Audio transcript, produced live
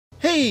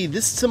Hey,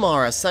 this is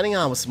Timmara, signing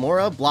on with some more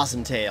of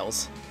Blossom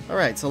Tales.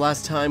 Alright, so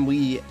last time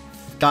we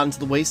got into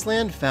the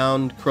Wasteland,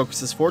 found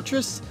Crocus's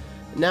fortress,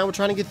 and now we're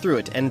trying to get through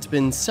it, and it's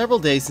been several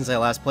days since I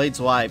last played,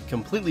 so I've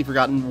completely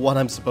forgotten what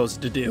I'm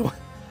supposed to do.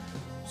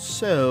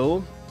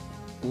 So,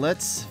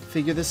 let's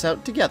figure this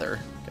out together.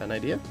 Got an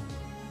idea?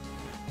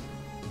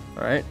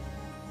 Alright.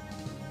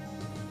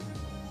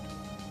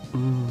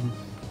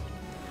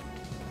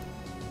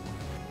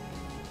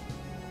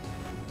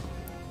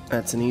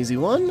 That's an easy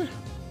one.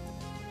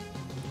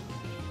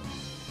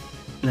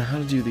 Now, how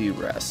to do the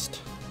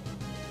rest?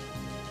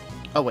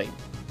 Oh, wait.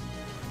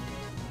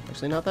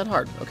 Actually, not that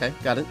hard. Okay,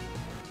 got it.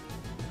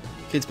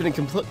 Okay, it's been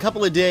a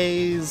couple of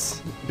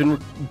days. Been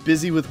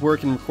busy with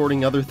work and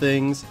recording other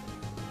things.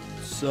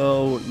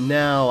 So,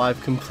 now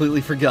I've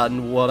completely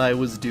forgotten what I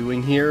was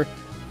doing here.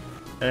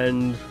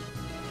 And...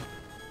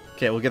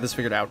 okay, we'll get this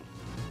figured out.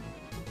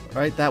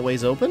 Alright, that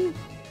way's open.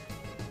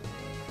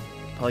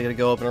 Probably gotta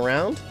go up and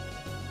around.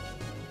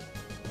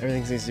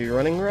 Everything seems to be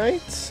running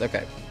right.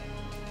 Okay.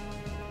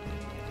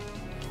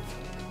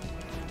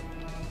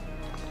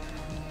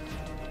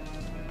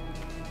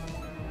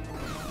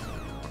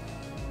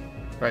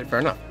 Right, fair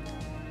enough.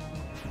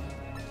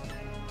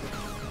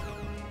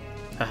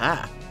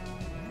 Haha.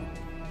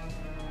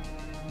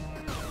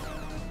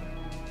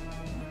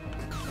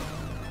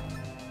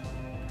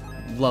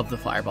 Love the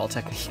fireball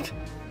technique.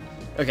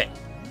 Okay.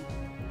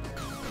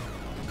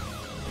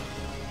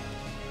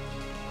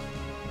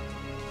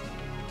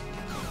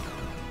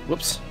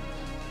 Whoops.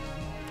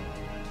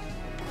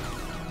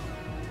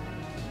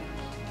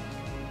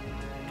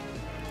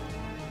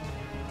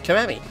 Come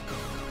at me.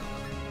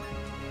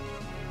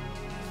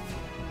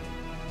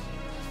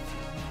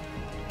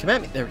 Come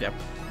at me. There we go.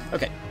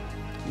 Okay.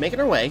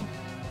 Making our way.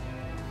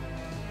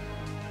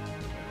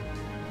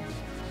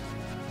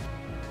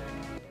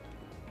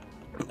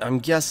 I'm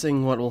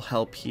guessing what will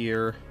help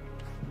here...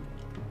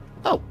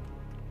 oh!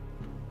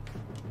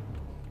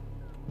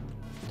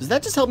 Does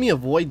that just help me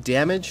avoid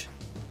damage?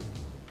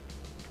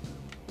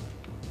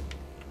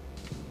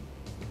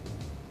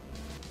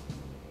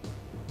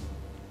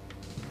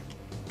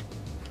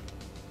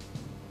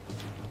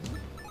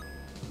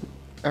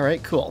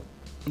 Alright, cool.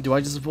 Do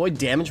I just avoid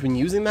damage when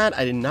using that?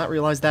 I did not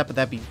realize that, but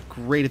that'd be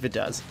great if it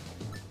does.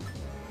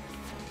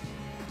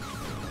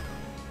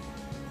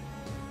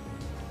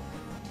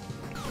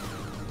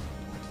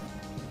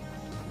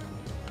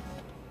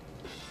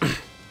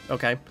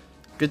 Okay.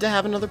 Good to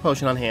have another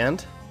potion on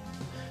hand.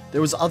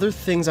 There was other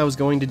things I was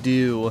going to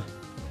do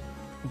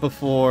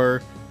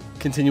before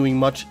continuing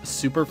much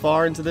super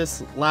far into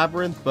this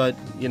labyrinth, but,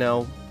 you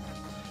know,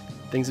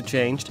 things have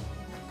changed.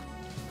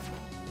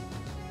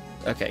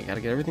 Okay, gotta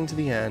get everything to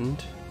the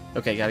end.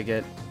 Okay, gotta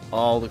get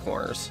all the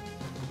corners.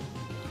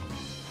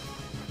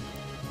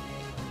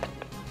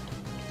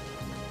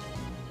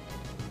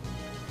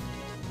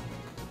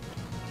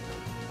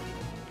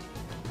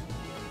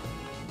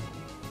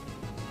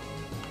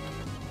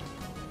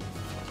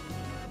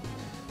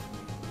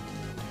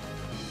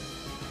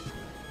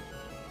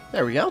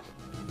 There we go.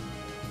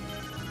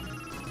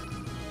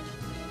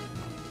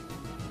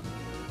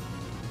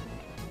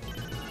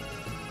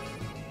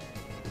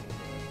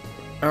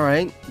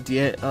 Alright,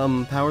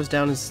 powers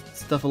down his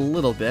stuff a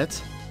little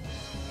bit.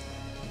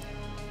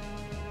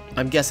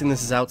 I'm guessing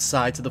this is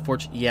outside to the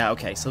fortress. Yeah,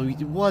 okay, so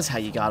it was how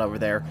you got over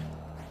there.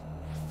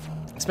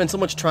 Spent so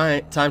much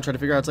time trying to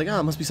figure out, it's like, oh,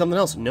 it must be something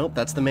else. Nope,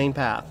 that's the main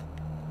path.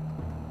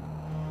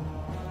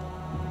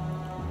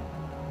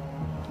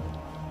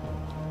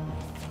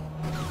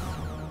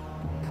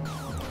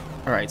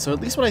 Alright, so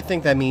at least what I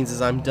think that means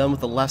is I'm done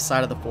with the left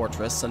side of the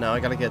fortress, so now I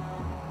gotta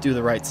do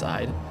the right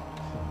side.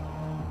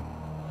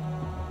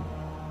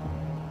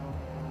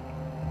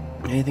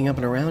 Anything up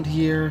and around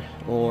here,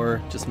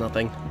 or just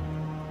nothing?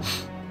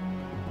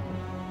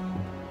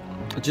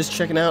 Just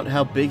checking out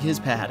how big his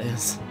pad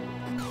is.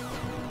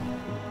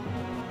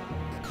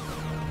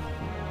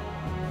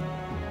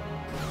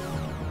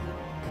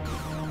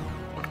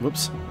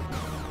 Whoops.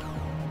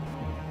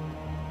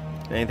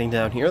 Anything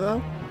down here,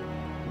 though?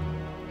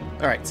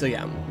 Alright, so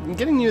yeah, I'm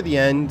getting near the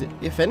end.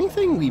 If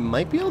anything, we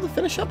might be able to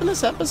finish up in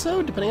this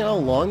episode, depending on how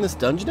long this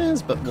dungeon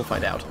is, but we'll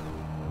find out.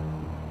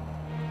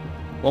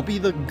 Won't be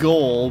the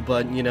goal,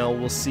 but, you know,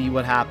 we'll see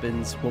what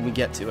happens when we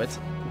get to it.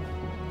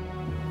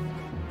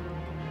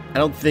 I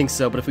don't think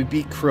so, but if we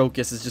beat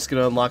Crocus, it's just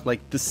going to unlock,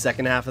 like, the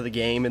second half of the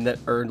game, and that,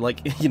 or,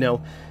 like, you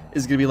know,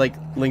 is going to be, like,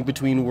 Link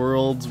Between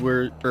Worlds,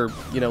 where, or,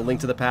 you know,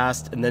 Link to the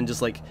Past, and then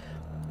just, like,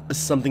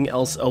 something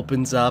else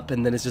opens up,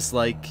 and then it's just,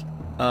 like,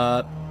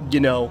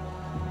 you know,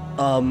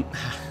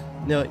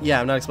 no,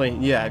 yeah, I'm not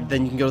explaining, yeah,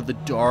 then you can go to the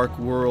Dark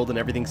World, and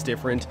everything's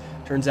different.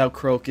 Turns out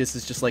Crocus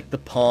is just, like, the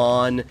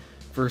pawn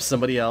for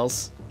somebody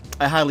else.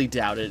 I highly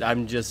doubt it.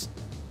 I'm just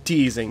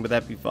teasing, but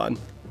that'd be fun.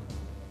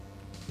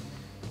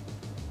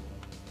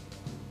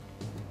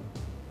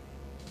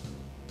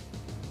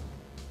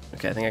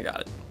 Okay, I think I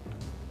got it.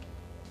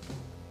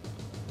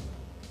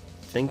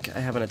 I think I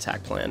have an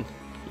attack plan.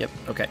 Yep,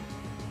 okay.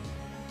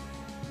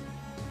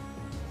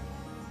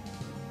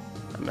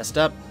 I messed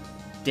up.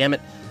 Damn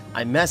it.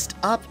 I messed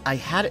up. I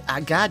had it.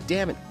 God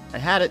damn it. I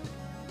had it.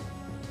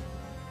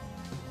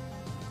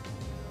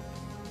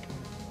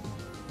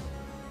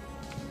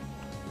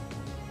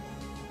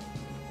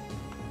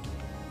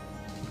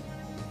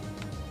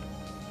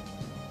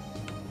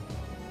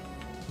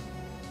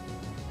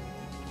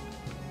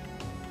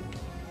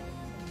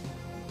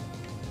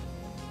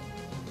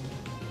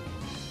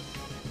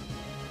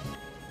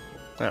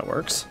 That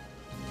works.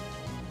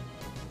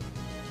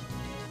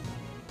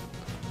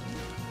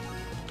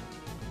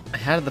 I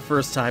had it the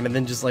first time, and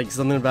then just like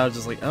something about it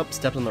just like, oh,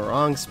 stepped in the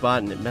wrong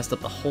spot, and it messed up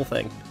the whole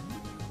thing.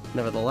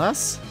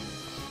 Nevertheless.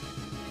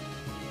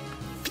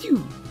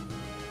 Phew!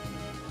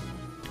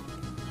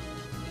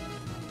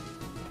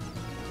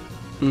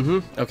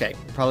 Okay,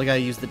 probably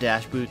gotta use the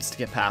dash boots to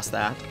get past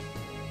that.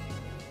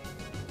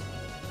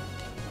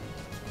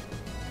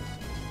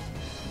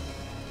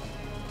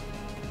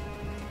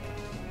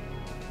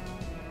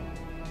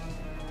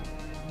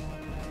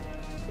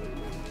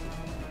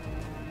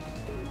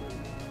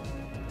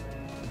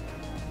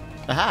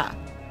 Aha!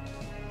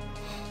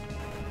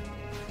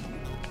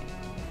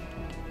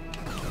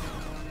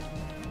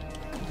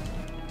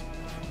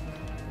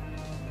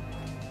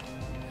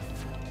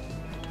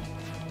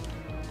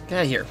 Get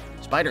out of here.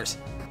 Spiders.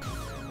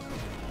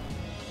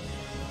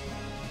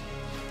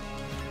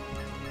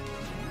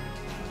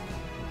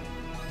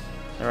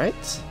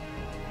 Alright.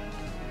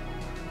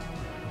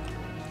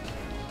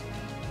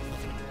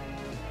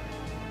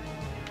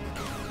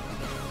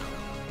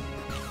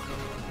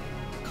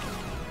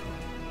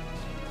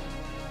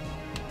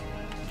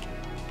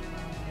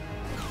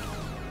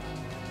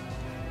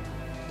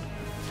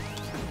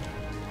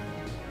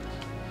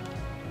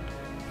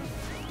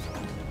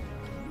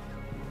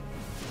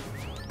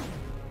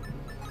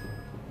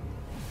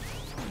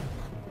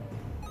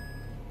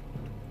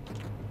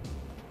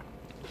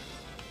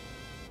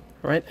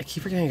 Alright, I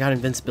keep forgetting I got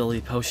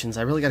invincibility potions.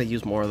 I really gotta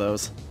use more of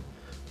those.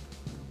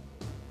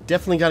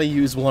 Definitely gotta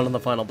use one on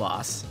the final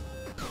boss.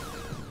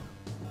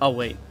 Oh,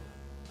 wait.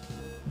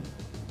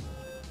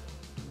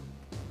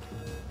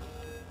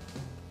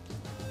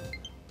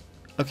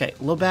 Okay,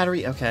 low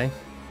battery, okay.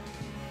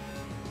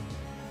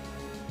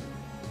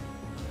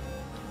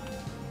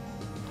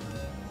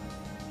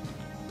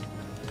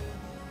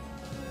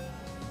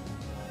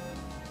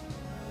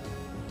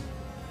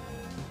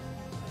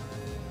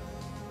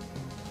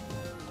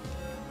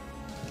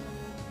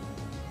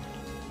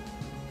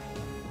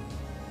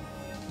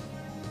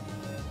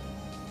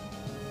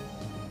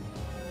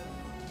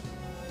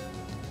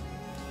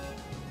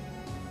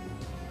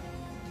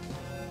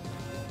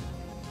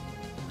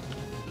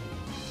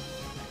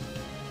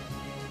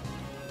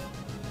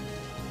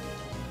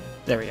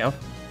 There we go.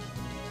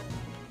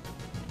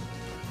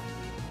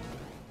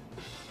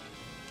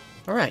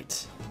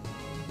 Alright.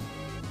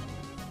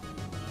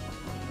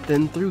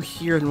 Then through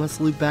here, and let's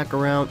loop back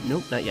around.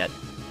 Nope, not yet.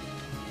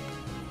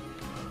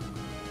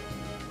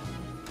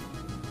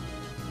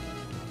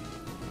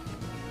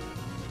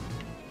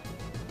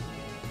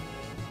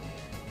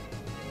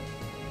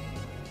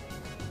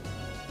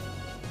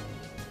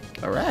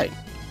 Alright.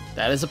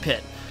 That is a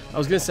pit. I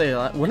was gonna say,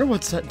 I wonder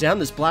what's down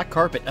this black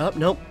carpet. Oh,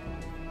 nope.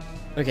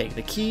 Okay,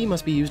 the key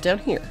must be used down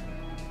here.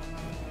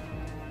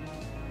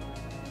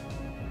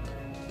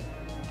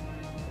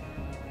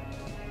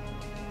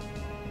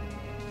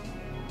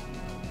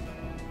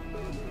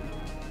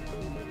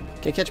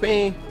 Can't catch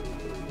me!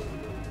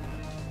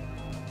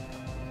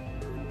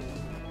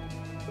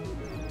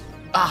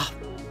 Ah!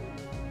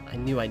 I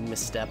knew I'd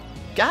misstep.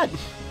 God!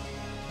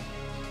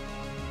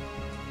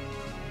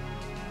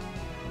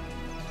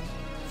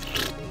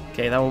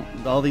 Okay,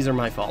 all these are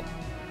my fault.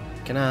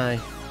 Can I...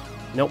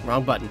 Nope,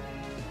 wrong button.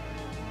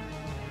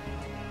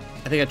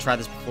 I think I tried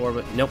this before,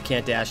 but nope,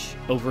 can't dash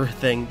over a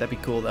thing. That'd be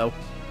cool, though.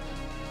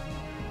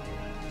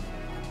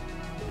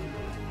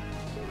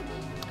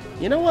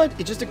 You know what?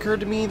 It just occurred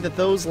to me that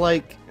those,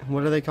 like...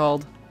 What are they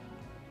called?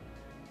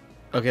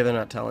 Okay, they're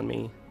not telling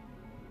me.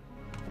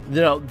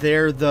 No,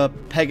 they're the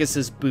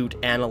Pegasus boot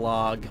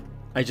analog.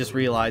 I just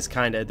realized,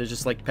 kinda. They're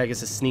just like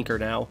Pegasus sneaker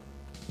now.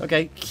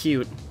 Okay,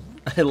 cute.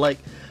 I like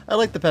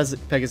the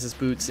Pegasus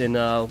boots in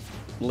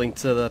Link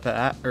to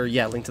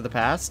the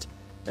Past.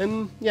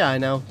 And yeah, I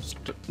know.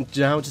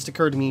 Now it just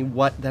occurred to me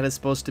what that is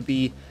supposed to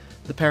be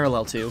the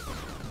parallel to.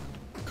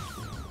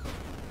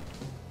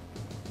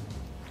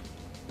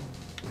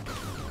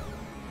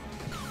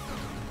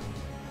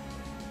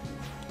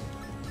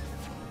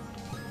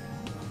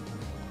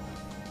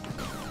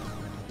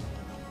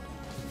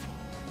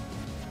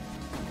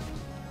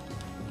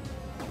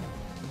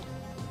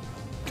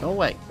 Go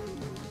away.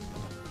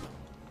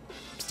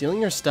 I'm stealing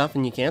your stuff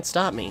and you can't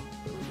stop me.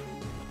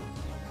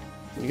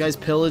 You guys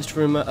pillaged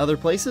from other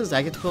places,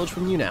 I get to pillage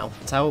from you now.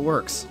 That's how it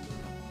works.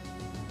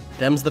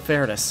 Them's the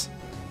fairness.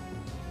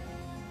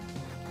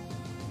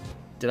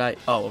 Did I?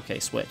 Oh, okay,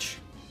 switch.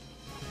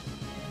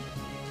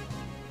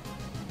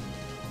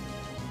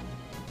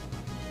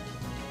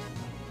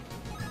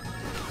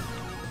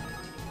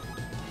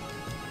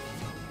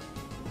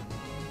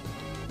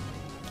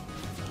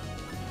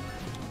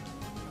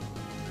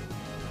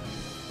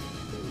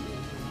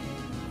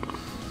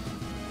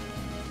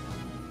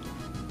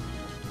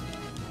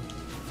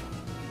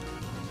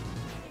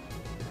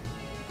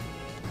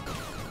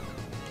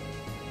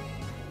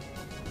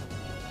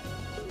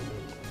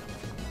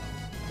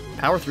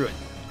 Power through it.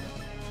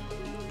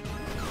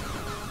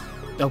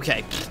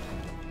 Okay.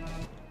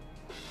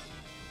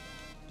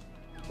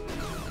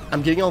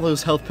 I'm getting all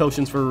those health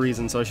potions for a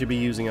reason, so I should be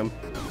using them.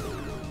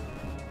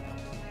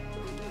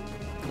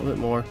 A little bit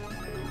more.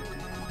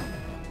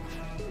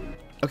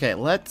 Okay,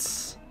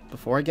 let's...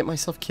 Before I get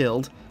myself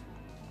killed...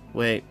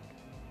 Wait.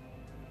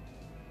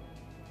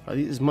 Are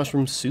these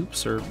mushroom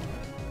soups, or...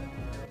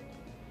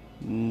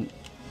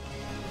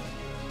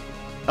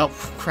 Oh,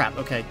 crap,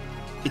 okay.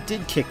 It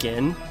did kick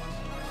in.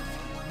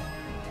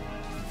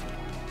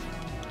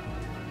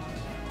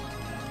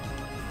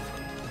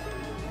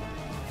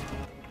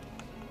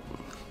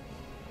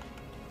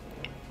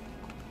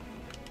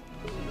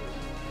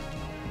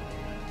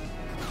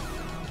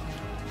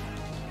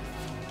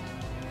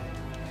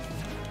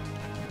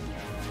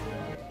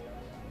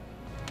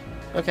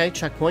 Okay,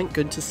 checkpoint.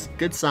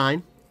 Good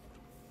sign.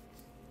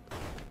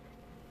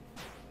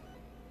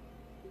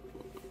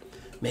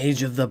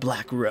 Mage of the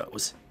Black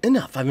Rose.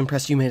 Enough, I've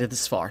impressed you made it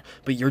this far,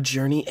 but your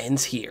journey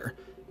ends here.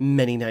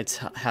 Many knights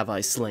have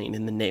I slain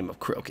in the name of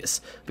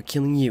Crocus, but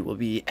killing you will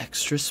be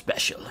extra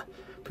special.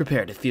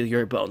 Prepare to feel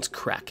your bones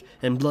crack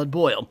and blood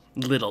boil,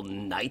 little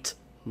knight.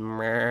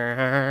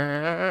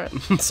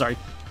 Sorry.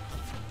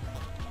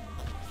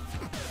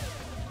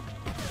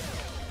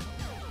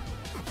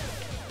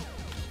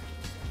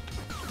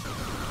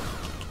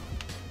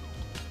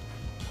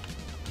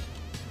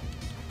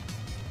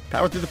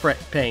 Power through the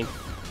pain.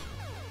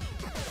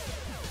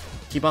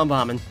 Keep on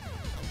bombing.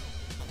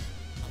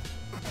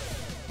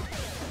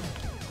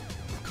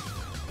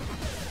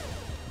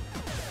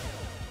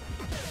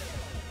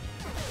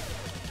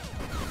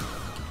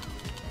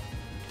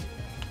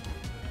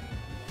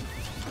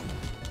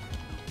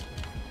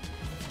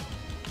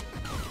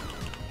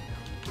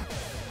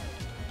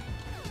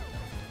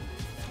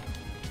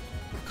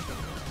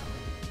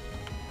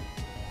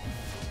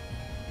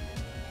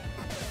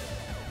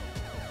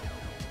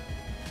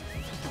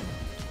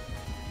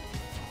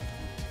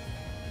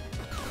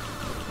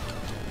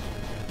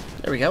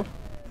 There we go.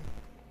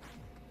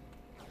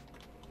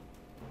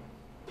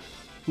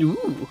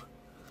 Ooh.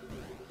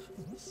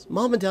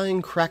 Small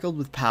medallion crackled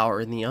with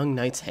power in the young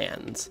knight's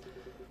hands.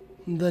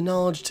 The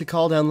knowledge to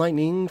call down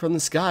lightning from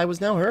the sky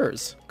was now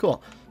hers.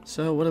 Cool.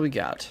 So what do we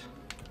got?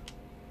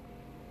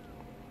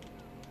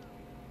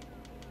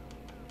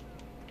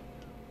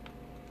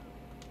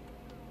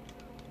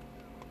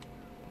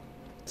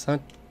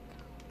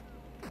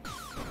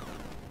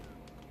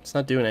 It's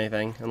not doing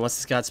anything unless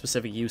it's got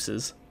specific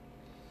uses.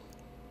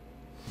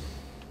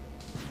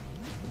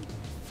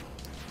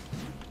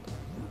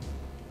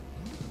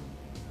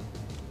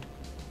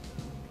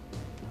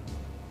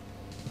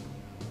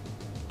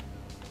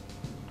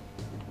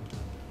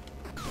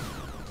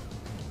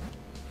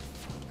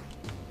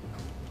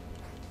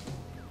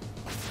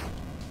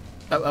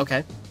 Oh,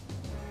 okay.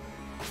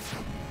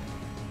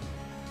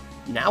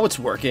 Now it's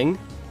working.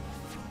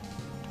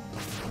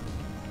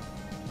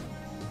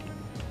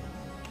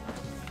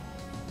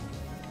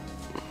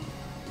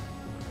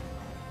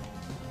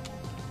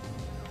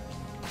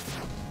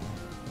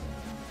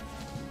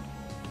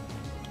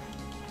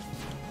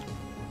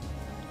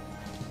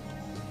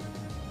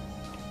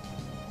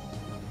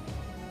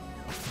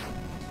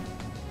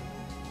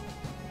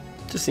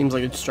 Just seems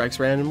like it strikes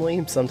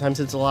randomly. Sometimes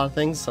it's a lot of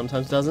things,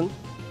 sometimes doesn't.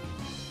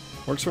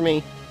 Works for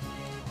me.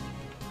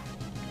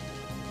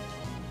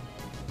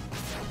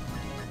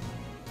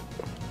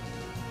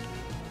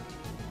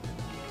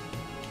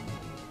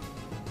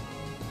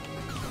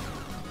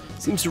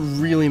 Seems to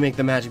really make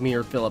the magic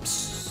meter fill up,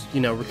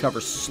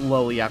 recover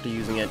slowly after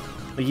using it.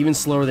 Like even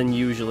slower than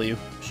usual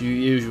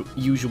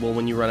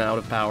when you run out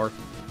of power.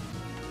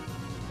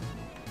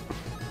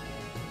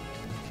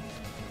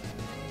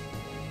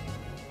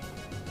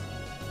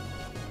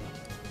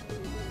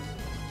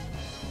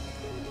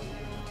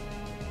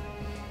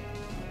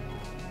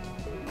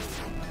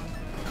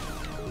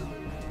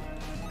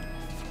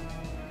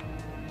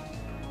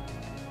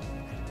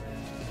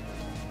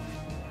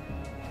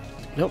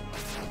 Nope.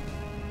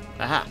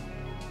 Aha.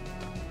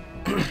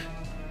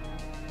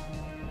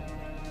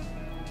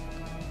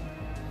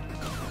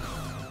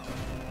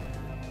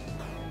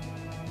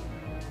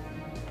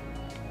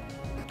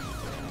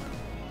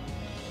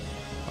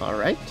 All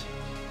right.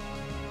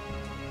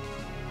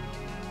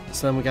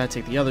 So then we gotta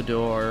take the other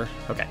door.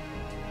 Okay.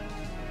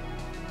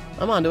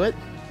 I'm onto it.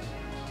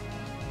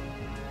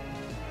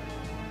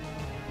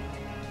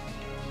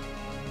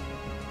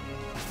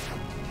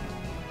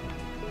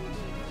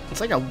 It's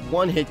like a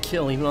one-hit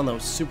kill even on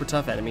those super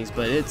tough enemies,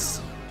 but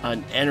it's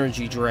an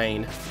energy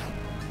drain.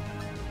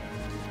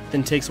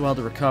 Then takes a while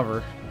to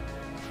recover.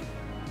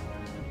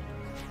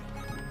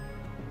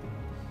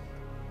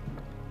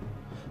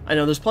 I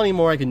know there's plenty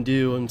more I can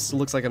do, and it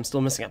looks like I'm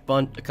still missing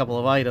a couple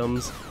of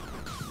items.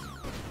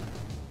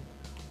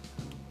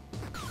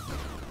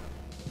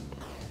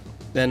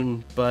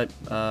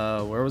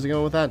 Where was I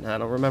going with that? I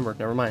don't remember.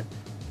 Never mind.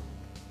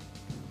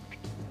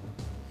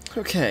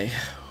 Okay.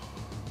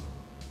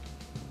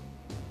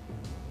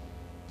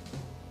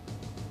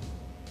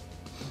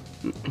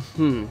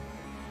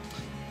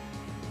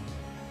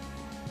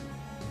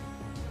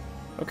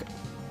 Okay.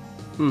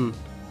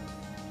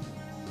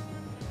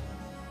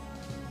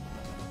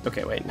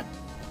 Okay, wait. No.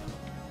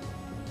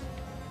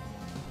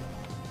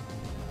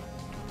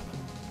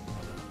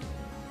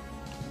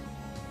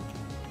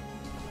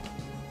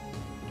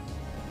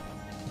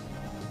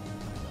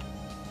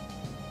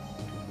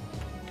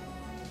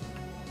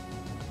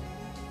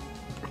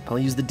 I'll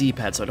use the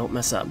D-pad so I don't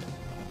mess up.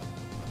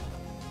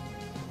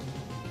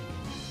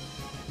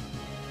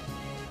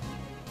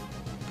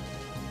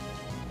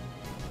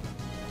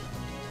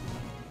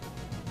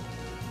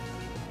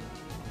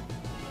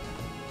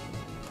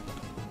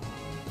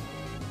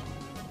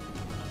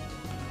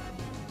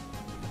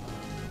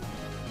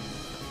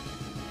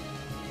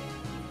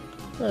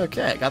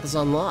 Okay, I got this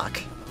on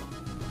lock.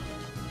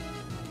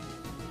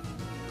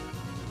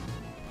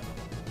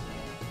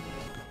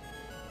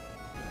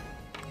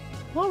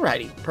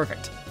 Alrighty,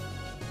 perfect.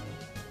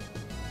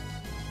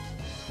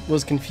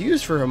 Was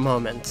confused for a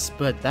moment,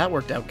 but that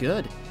worked out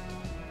good.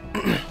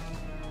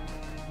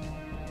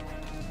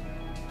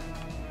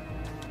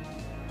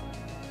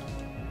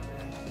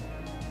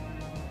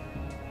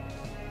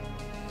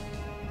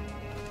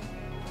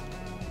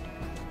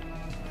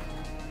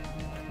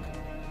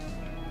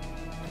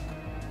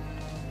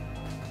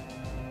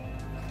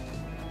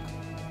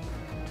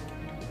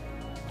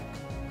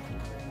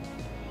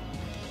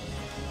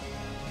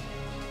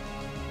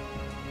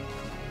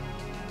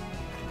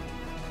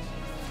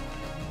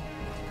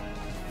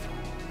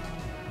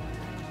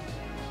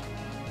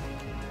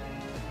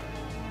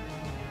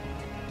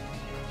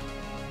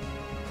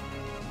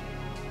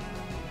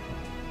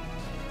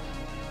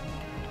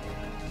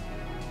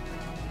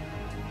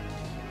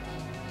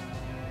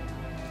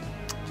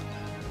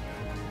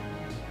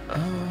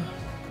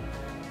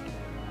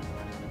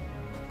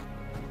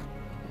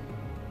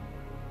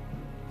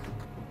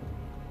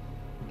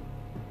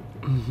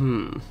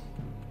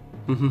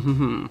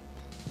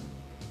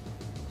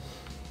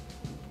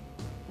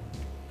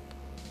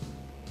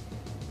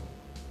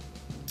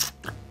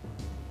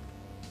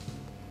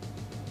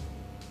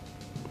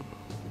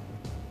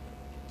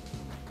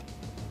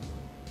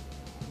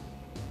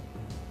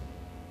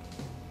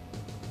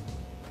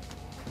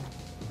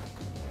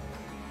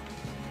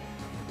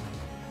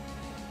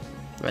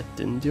 That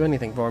didn't do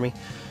anything for me.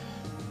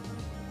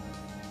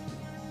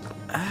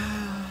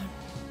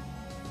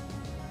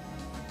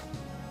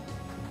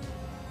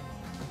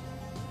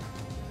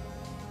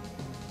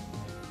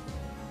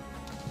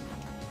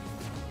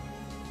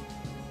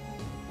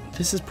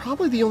 This is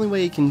probably the only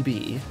way it can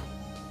be.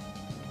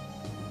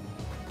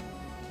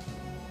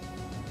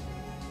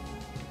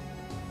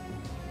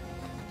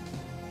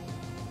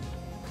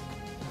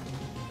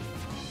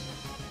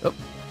 Oh,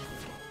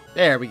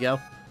 there we go.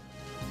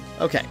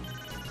 Okay.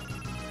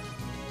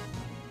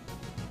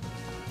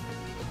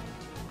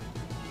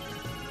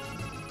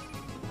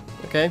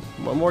 Okay,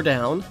 one more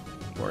down.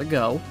 More to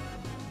go.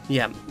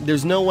 Yeah,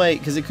 there's no way,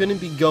 because it couldn't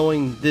be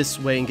going this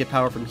way and get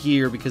power from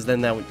here, because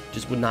then that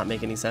would not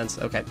make any sense.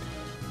 Okay.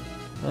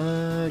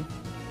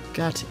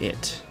 Got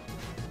it.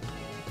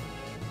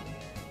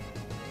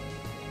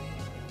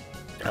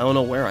 I don't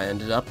know where I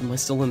ended up. Am I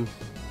still in...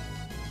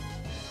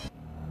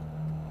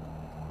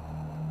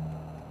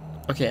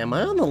 Okay, am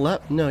I on the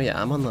left? No,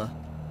 yeah, I'm on the...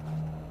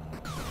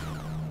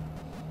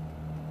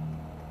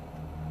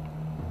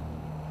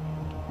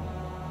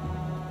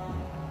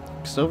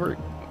 It's over...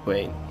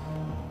 Wait.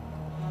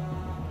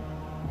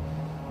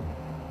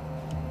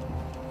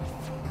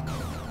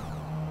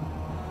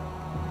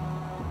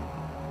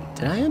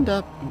 Did I end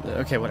up...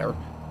 Okay, whatever.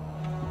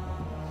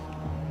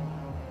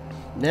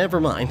 Never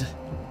mind.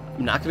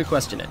 I'm not going to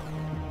question it.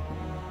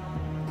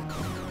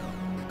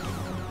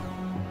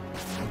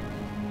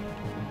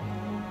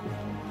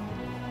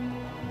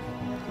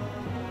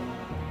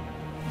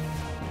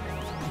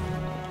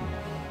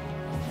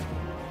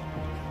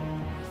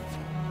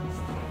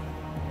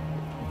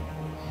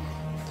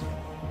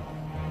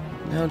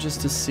 Now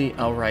just to see...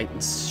 Oh, right.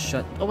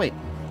 Shut... Oh, wait.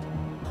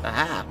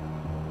 Aha!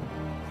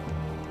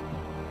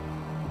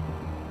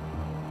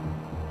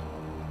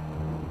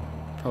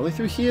 Probably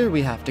through here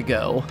we have to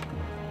go.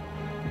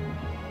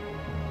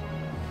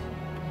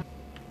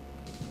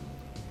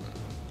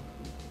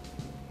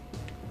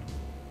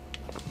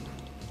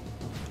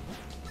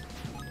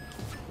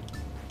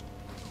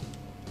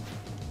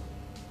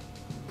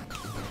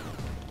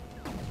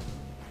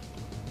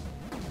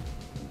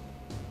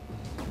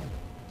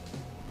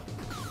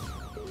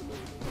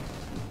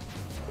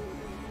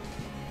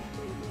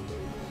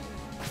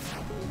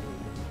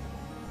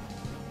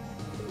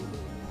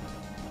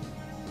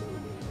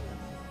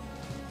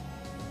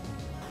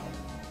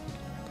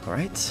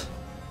 Alright.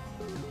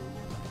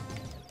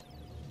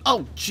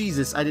 Oh,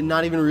 Jesus, I did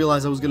not even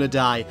realize I was gonna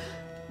die.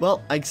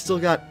 Well, I still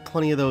got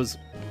plenty of those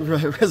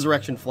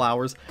resurrection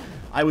flowers.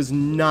 I was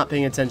not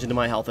paying attention to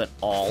my health at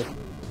all.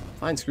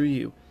 Fine, screw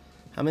you.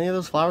 How many of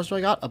those flowers do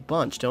I got? A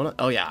bunch, don't I?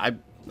 Oh yeah,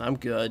 I'm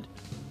good.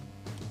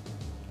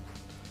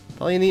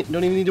 Probably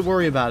don't even need to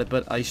worry about it,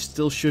 but I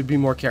still should be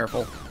more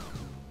careful.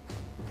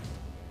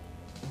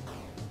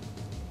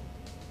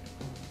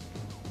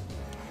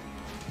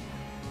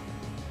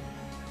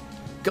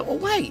 Go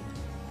away!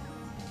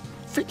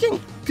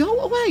 Freaking go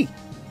away!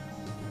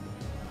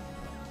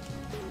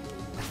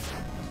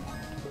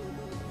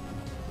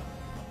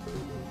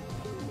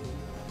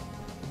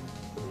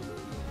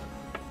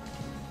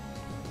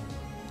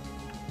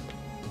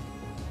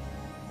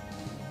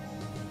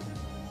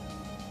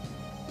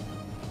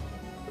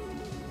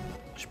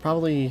 Should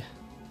probably,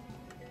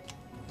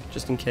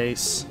 just in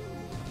case.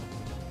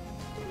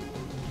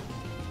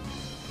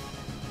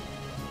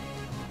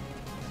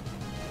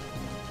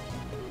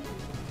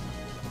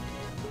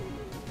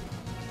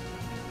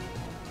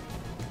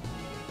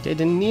 Okay,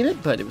 didn't need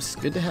it, but it was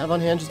good to have on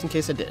hand just in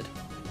case I did.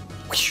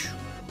 Whoosh.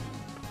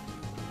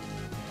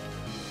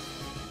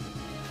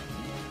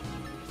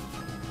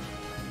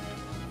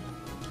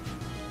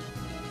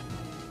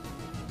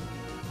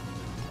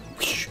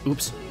 Whoosh.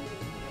 Oops.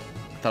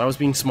 Thought I was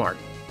being smart.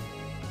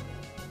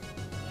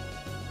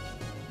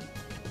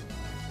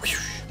 Whoosh.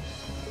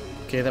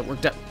 Okay, that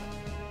worked out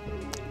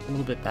a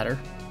little bit better.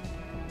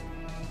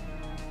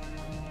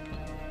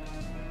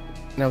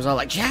 And I was all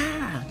like,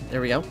 yeah! There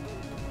we go.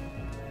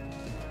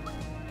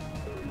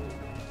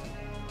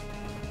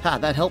 Ha,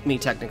 that helped me,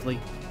 technically.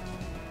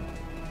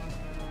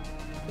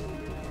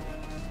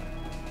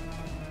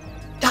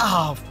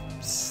 Oh,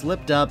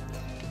 slipped up.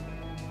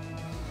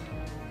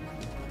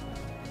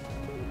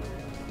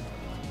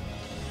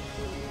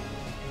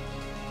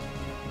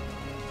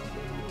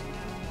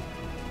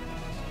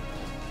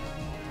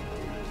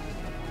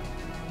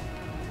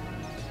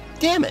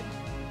 Damn it!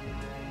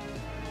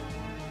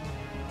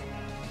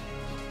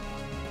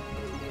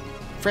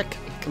 Frick,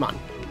 come on.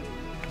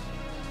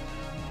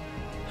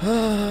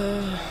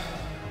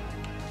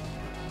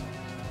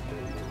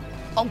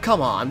 Oh,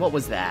 come on. What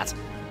was that?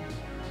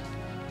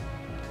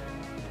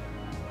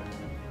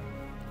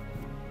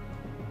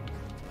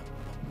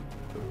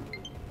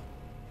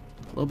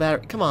 Low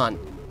battery. Come on.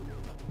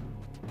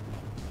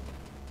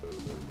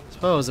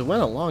 Suppose it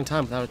went a long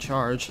time without a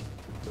charge.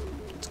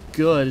 It's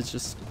good. It's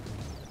just...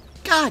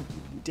 God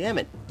damn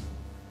it.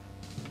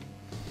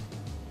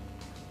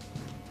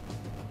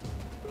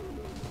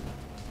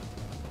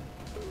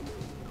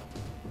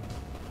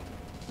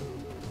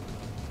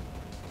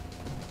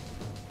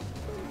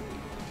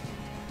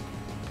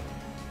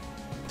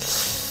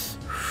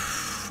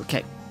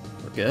 Okay,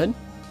 we're good.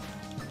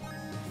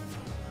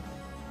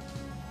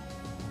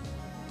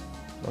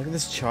 Look at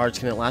this charge.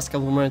 Can it last a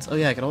couple more minutes? Oh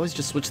yeah, I can always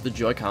just switch the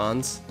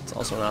Joy-Cons. It's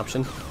also an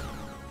option.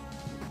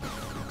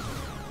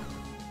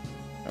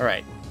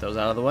 Alright, those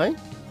out of the way.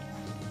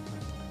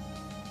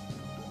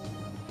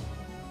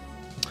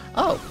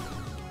 Oh!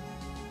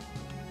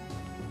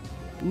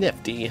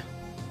 Nifty.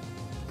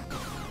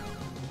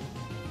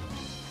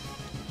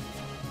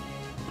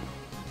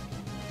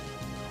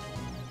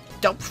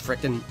 Dope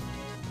frickin'.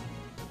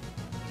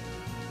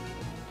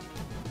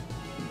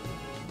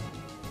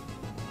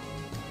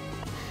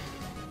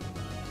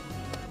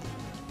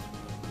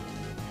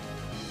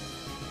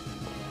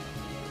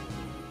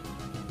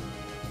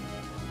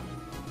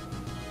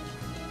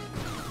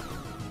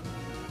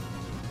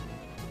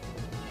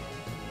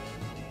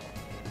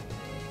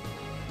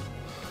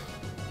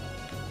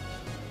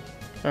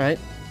 Alright.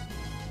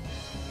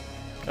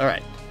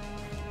 Alright.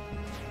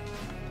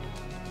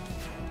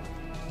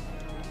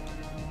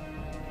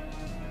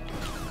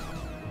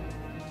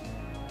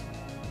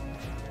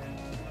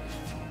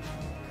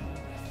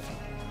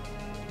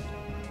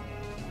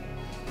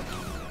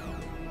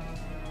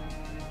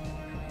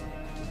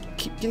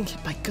 Keep getting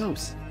hit by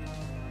ghosts.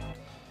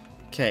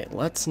 Okay,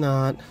 let's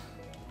not...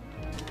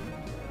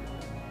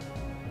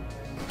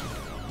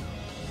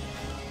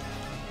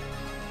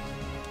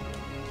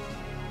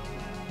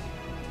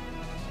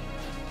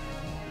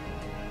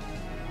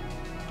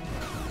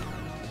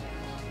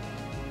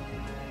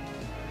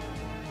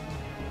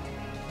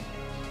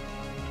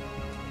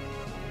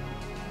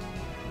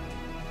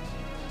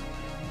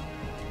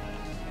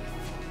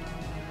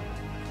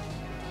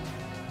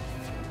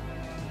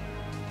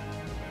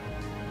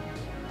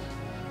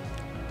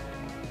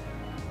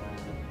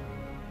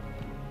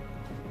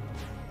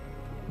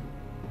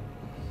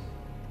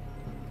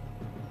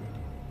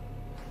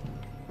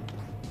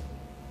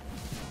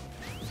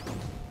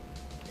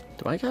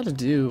 Do I gotta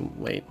do...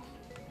 Wait.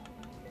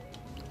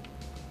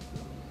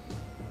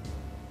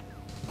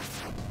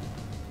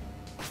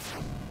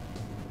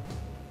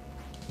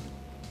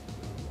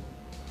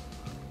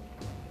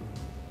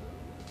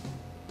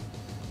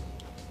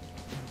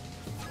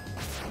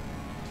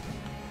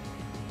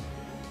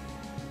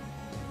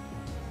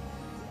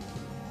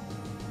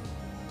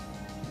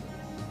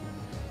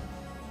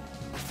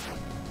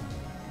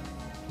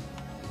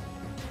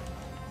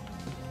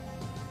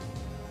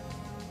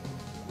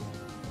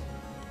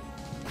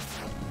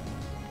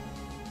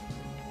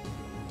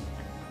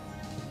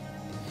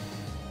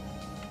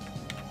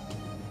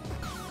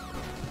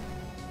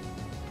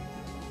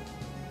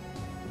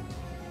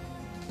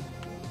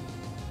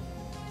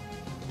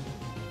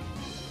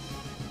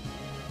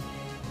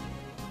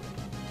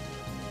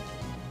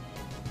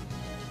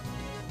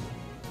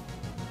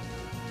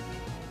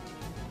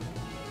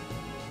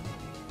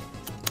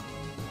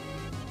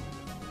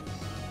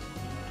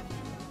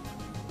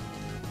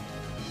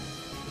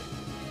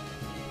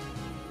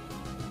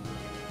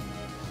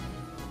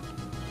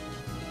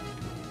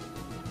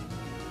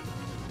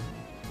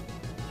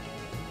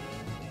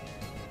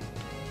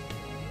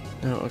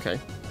 okay.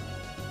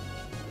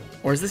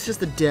 Or is this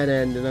just a dead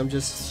end and I'm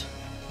just...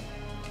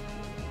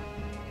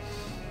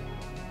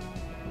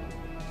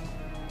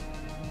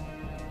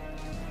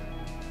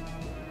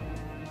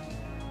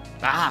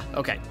 Ah,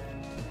 okay.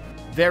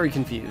 Very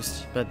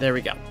confused, but there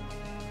we go.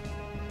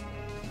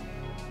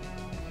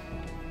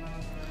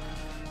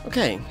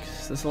 Okay,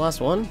 is this the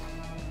last one?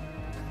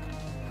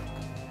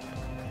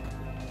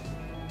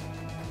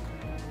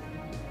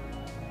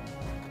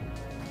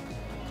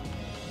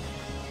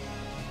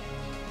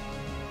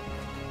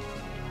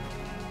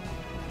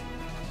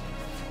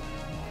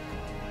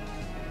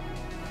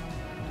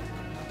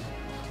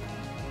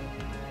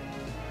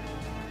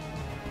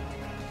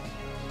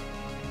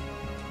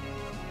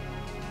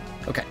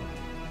 Okay.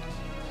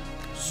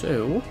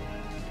 So...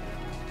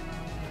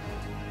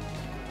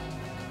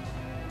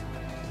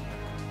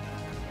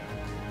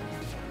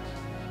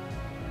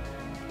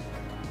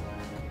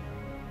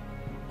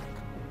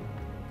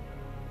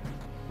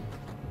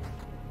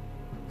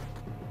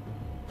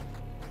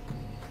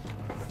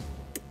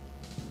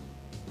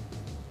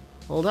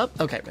 Hold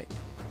up. Okay, wait.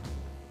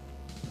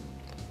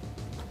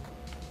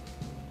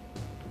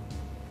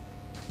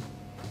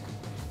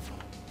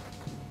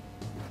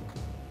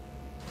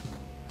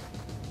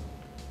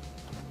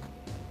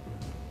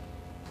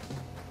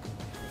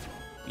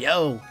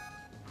 Yo!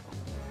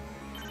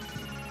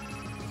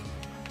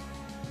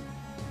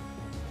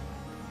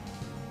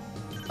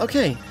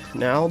 Okay,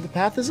 now the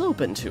path is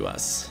open to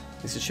us.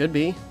 At least it should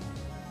be.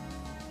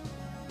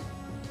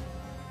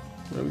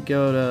 Where do we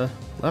go to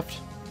left?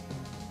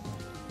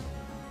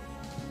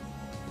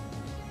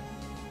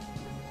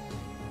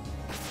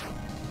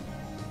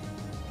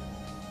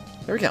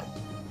 There we go.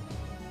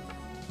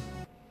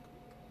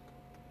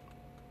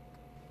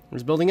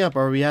 It's building up.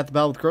 Are we at the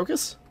battle with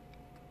Crocus?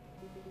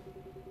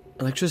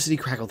 Electricity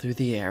crackled through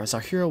the air as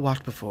our hero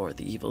walked before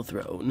the evil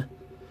throne.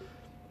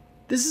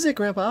 This is it,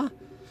 Grandpa.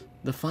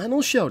 The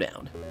final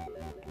showdown.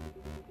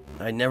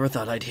 I never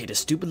thought I'd hate a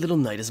stupid little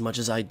knight as much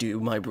as I do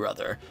my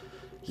brother.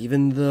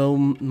 Even though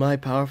my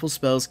powerful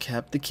spells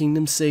kept the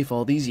kingdom safe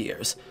all these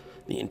years,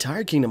 the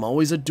entire kingdom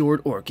always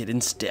adored Orchid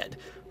instead.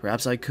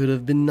 Perhaps I could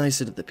have been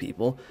nicer to the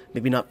people,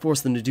 maybe not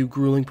force them to do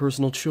grueling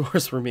personal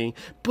chores for me,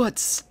 but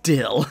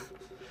still.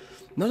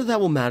 None of that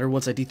will matter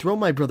once I dethrone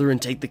my brother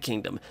and take the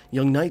kingdom.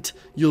 Young knight,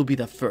 you'll be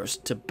the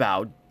first to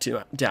bow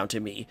down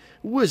to me.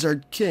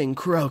 Wizard King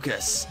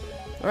Crocus.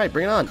 Alright,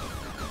 bring it on.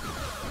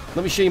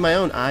 Let me show you my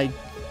own. I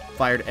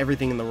fired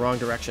everything in the wrong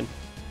direction.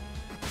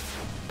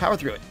 Power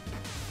through it.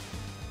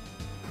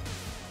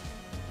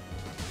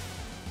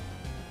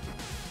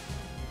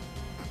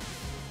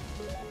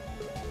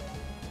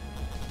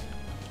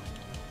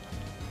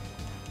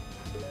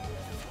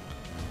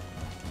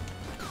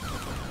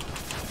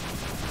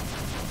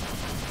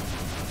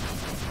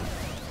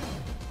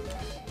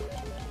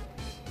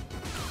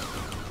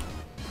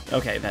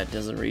 Okay, that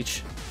doesn't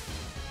reach.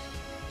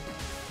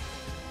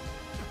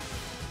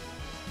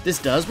 This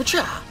does,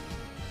 whatcha?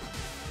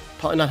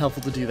 Probably not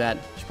helpful to do that.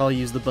 Should probably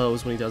use the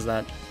bows when he does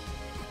that.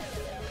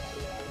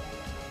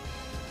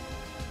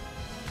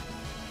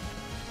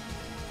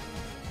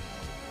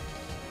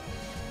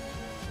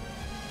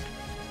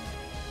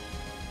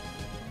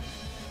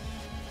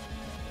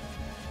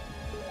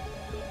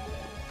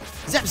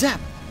 Zap, zap!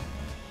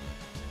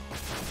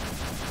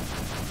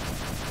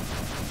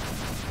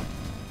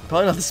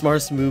 Probably not the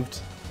smartest move.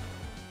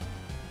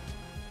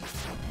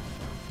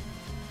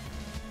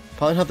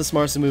 Probably not the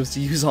smartest moves to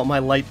use all my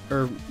light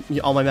or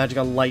all my magic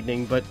on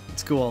lightning, but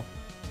it's cool.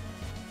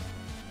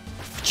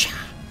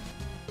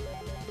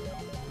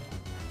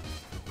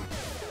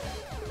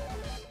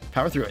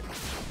 Power through it.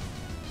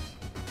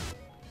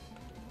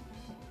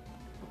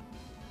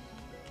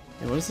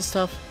 Hey, what is this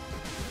stuff?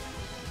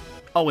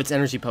 Oh, it's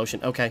energy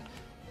potion. Okay.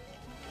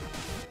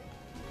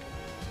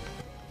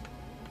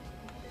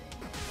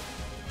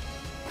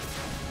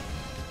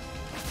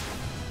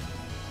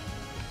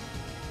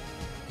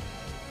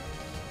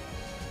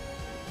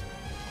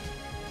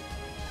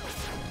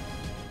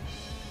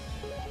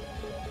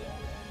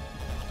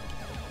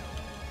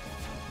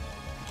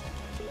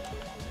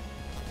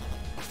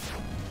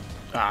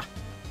 Ah.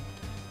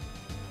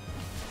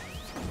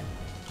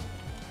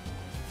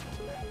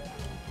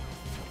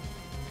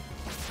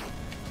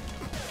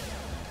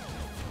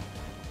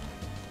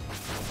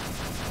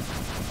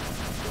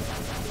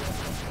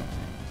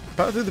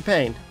 Power through the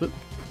pain.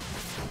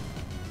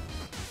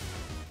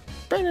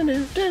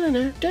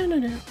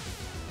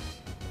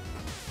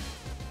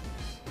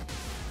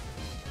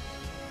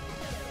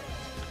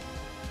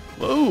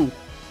 Whoa.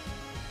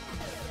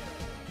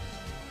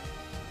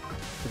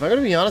 If I'm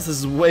gonna be honest, this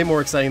is way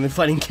more exciting than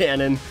fighting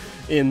Ganon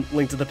in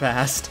Link to the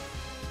Past.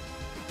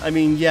 I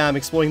mean, yeah, I'm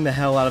exploiting the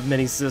hell out of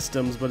many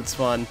systems, but it's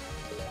fun.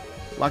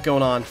 A lot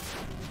going on.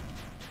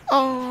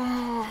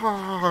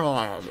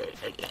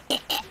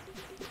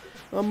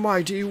 A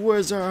mighty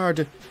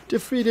wizard,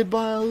 defeated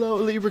by a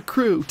lowly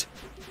recruit.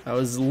 I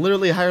was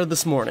literally hired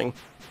this morning.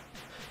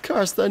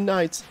 Curse the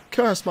knights,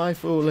 curse my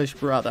foolish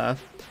brother.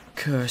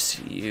 Curse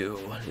you,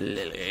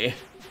 Lily.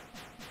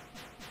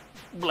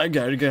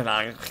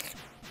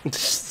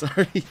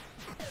 Sorry.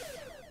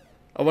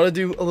 I want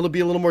to be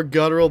a little more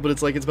guttural, but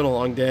it's like it's been a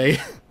long day.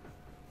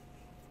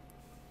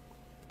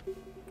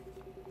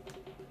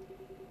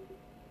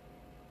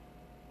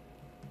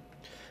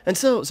 And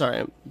so, sorry,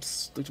 I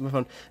just looked at my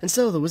phone. And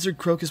so the wizard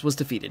Crocus was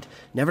defeated,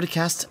 never to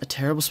cast a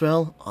terrible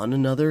spell on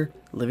another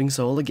living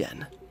soul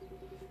again.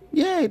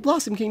 Yay!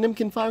 Blossom Kingdom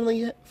can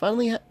finally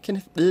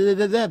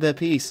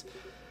peace.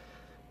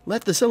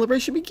 Let the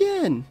celebration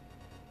begin.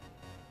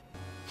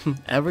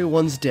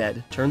 Everyone's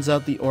dead. Turns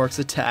out the orcs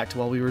attacked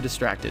while we were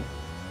distracted.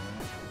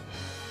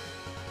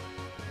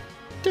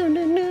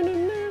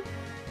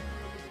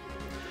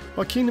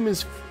 Our kingdom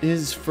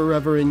is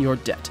forever in your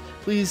debt.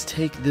 Please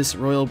take this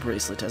royal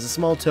bracelet as a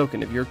small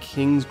token of your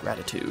king's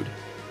gratitude.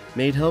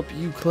 May it help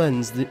you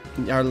cleanse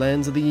our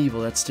lands of the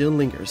evil that still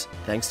lingers,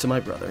 thanks to my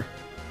brother.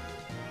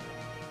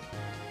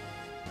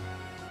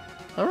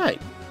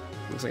 Alright.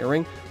 Looks like a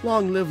ring.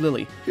 Long live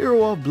Lily,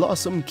 hero of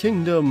Blossom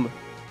Kingdom!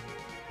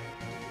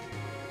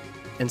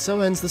 And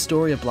so ends the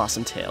story of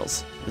Blossom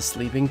Tales, the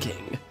Sleeping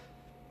King.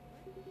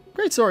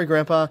 Great story,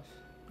 Grandpa.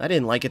 I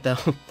didn't like it, though.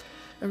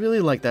 I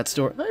really like that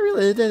story. I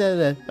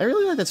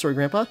really like that story,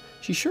 Grandpa.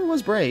 She sure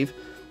was brave.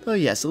 Oh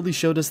yes, Lily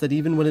showed us that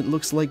even when it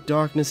looks like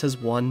darkness has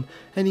won,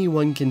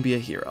 anyone can be a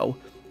hero.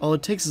 All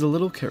it takes is a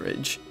little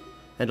courage.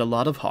 And a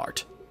lot of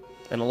heart.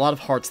 And a lot of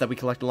hearts that we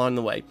collect along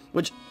the way.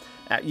 Which,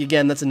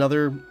 again, that's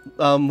another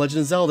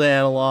Legend of Zelda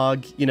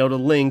analog, you know, to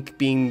Link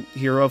being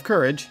hero of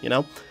courage, you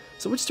know?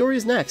 So which story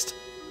is next?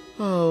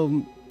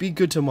 Oh, be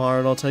good tomorrow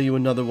and I'll tell you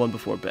another one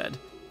before bed.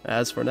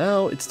 As for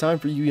now, it's time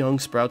for you young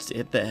sprouts to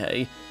hit the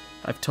hay.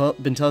 I've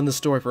been telling this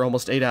story for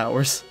almost 8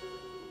 hours.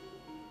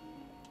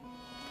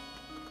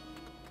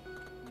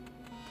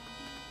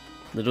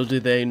 Little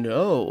do they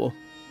know,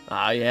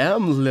 I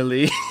am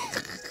Lily.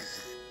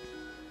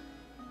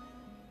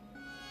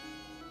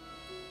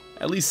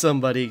 At least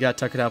somebody got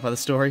tuckered out by the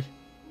story.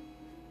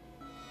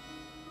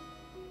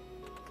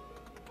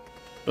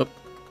 Oop.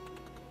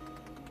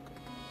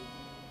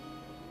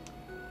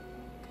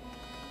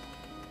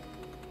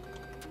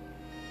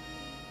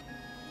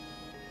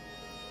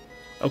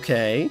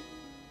 Okay.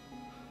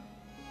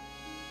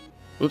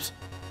 Oops.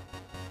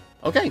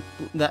 Okay,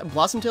 that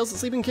Blossom Tales the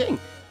Sleeping King.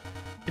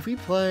 If we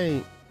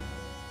play...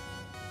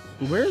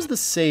 Where's the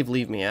save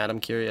leave me at? I'm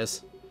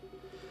curious.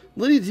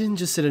 Lily didn't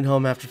just sit at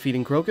home after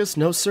feeding Crocus.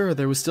 No, sir,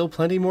 there was still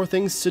plenty more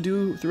things to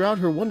do throughout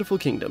her wonderful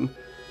kingdom.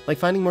 Like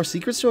finding more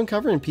secrets to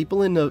uncover and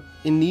people in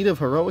need of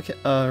heroic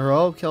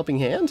helping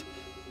hand?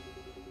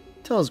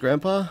 Tell us,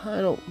 Grandpa.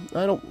 I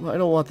don't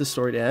want this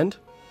story to end.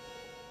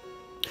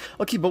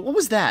 Okay, but what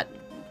was that?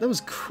 That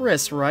was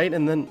Chris, right?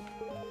 And then...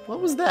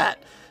 What was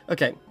that?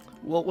 Okay,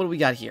 well, what do we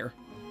got here?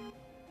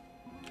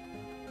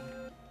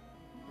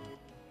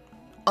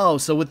 Oh,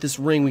 so with this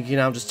ring, we can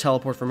now just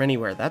teleport from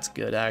anywhere. That's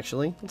good,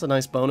 actually. That's a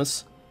nice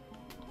bonus.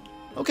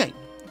 Okay,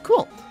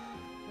 cool.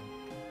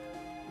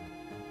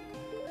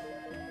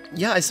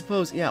 Yeah, I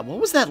suppose, yeah, what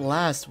was that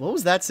last? What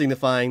was that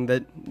signifying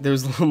that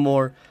there's a little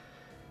more?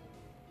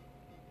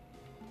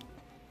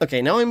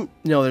 Okay, now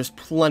there's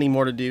plenty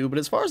more to do, but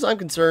as far as I'm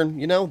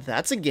concerned, you know,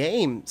 that's a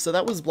game. So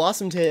that was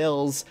Blossom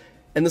Tales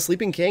and the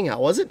Sleeping King. How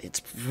was it?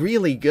 It's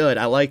really good.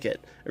 I like it.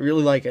 I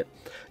really like it.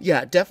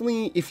 Yeah,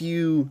 definitely if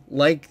you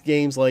like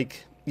games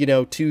like, you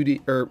know,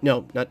 2D, or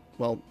no, not,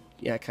 well,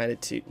 yeah, kind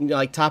of 2,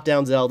 like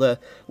top-down Zelda,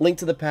 Link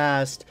to the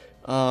Past,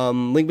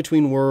 Link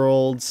Between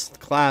Worlds,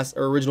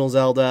 or original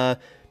Zelda,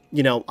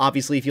 you know,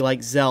 obviously if you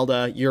like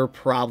Zelda, you're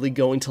probably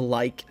going to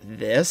like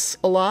this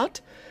a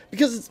lot,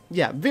 because it's,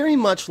 yeah, very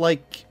much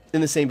like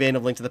in the same vein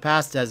of Link to the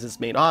Past, as it's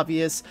made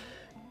obvious.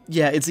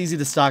 Yeah, it's easy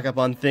to stock up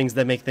on things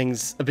that make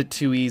things a bit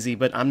too easy,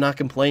 but I'm not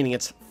complaining.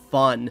 It's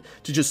fun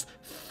to just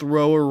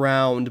throw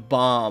around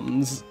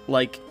bombs.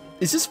 Like,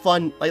 it's just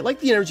fun. I like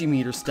the energy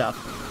meter stuff.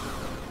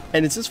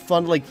 And it's just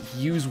fun to, like,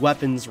 use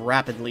weapons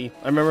rapidly.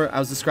 I remember I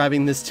was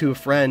describing this to a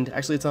friend.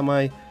 Actually, it's on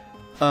my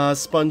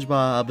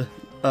SpongeBob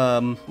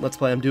Let's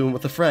Play I'm doing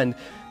with a friend.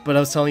 But I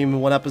was telling him in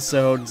one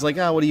episode, it's like,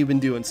 ah, what have you been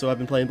doing? So I've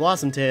been playing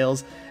Blossom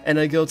Tales. And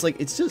I go, it's like,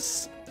 it's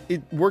just...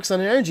 It works on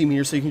an energy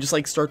meter, so you can just,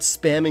 like, start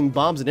spamming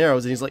bombs and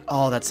arrows. And he's like,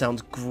 oh, that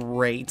sounds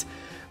great.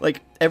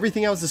 Like,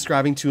 everything I was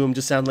describing to him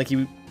just sounded like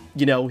he,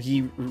 you know,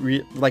 he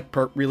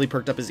really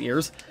perked up his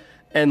ears.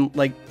 And,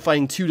 like,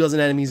 fighting 24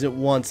 enemies at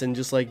once and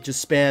just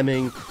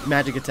spamming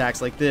magic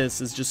attacks like this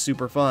is just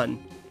super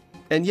fun.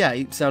 And yeah,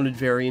 he sounded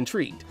very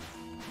intrigued.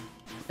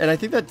 And I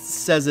think that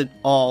says it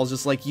all,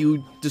 just like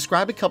you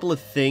describe a couple of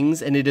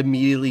things and it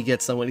immediately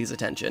gets somebody's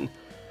attention.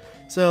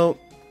 So,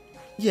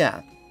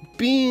 yeah,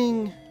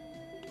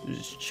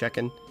 just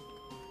checking.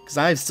 Because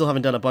I still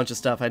haven't done a bunch of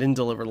stuff. I didn't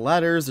deliver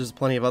letters, there's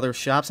plenty of other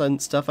shops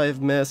and stuff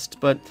I've missed,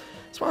 but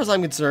as far as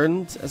I'm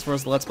concerned, as far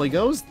as the Let's Play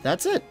goes,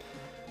 that's it.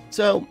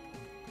 So,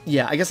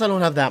 yeah, I guess I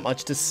don't have that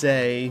much to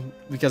say,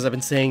 because I've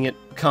been saying it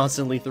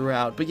constantly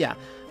throughout, but yeah,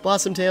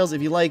 Blossom Tales,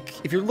 if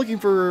you're looking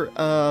for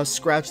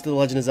scratch the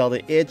Legend of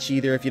Zelda itch,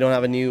 either if you don't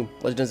have a new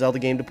Legend of Zelda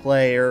game to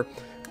play, or,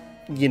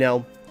 you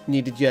know,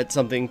 need to get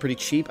something pretty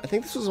cheap, I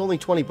think this was only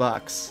 20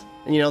 bucks,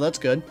 and you know, that's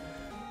good.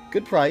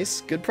 good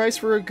price. Good price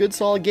for a good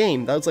solid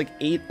game. That was like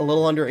a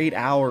little under 8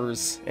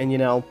 hours, and you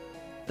know,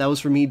 that was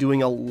for me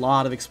doing a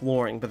lot of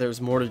exploring, but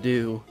there's more to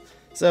do.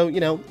 So, you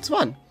know, it's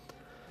fun.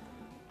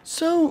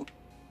 So,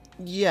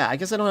 yeah, I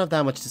guess I don't have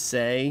that much to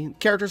say.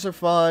 Characters are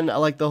fun. I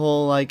like the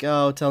whole, like,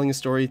 oh, telling a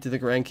story to the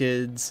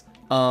grandkids,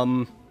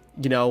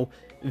 you know,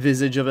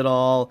 visage of it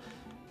all.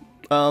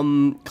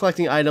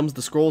 Collecting items,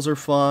 the scrolls are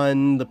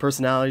fun, the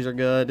personalities are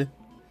good.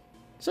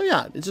 So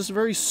yeah, it's just a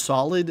very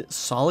solid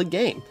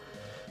game.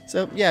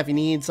 So yeah, if you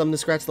need something to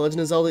scratch the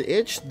Legend of Zelda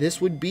itch, this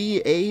would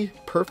be a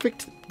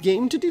perfect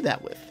game to do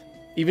that with.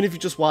 Even if you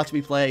just watch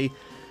me play,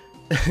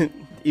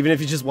 even if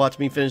you just watch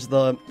me finish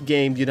the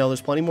game, you know,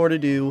 there's plenty more to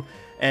do,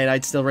 and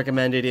I'd still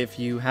recommend it if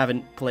you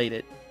haven't played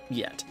it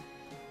yet.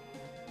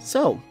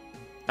 So,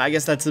 I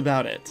guess that's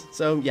about it.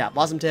 So yeah,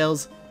 Blossom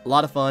Tales, a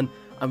lot of fun.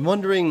 I'm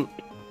wondering,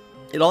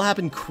 it all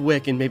happened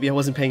quick and maybe I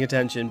wasn't paying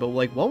attention, but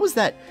like, what was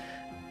that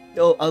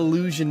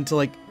allusion to,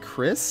 like,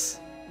 Chris?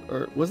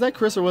 Or was that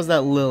Chris or was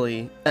that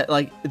Lily?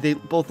 Like, they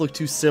both look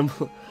too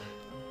similar.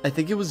 I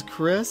think it was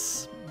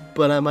Chris,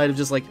 but I might have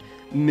just, like,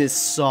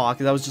 missaw,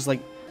 because I was just,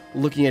 like,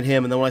 looking at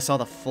him, and then when I saw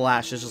the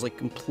flash, it was just, like,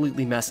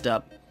 completely messed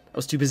up. I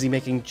was too busy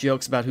making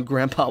jokes about who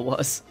Grandpa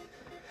was.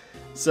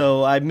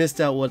 So I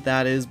missed out what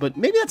that is, but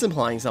maybe that's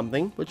implying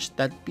something, which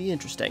that'd be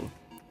interesting.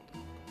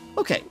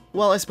 Okay,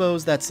 well, I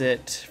suppose that's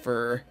it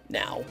for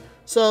now.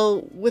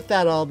 So, with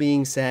that all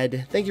being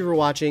said, thank you for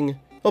watching,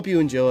 hope you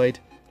enjoyed,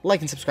 like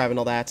and subscribe and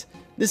all that.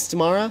 This is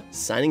Timmara,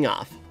 signing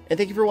off, and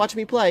thank you for watching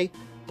me play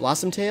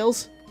Blossom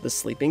Tales, The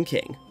Sleeping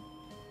King.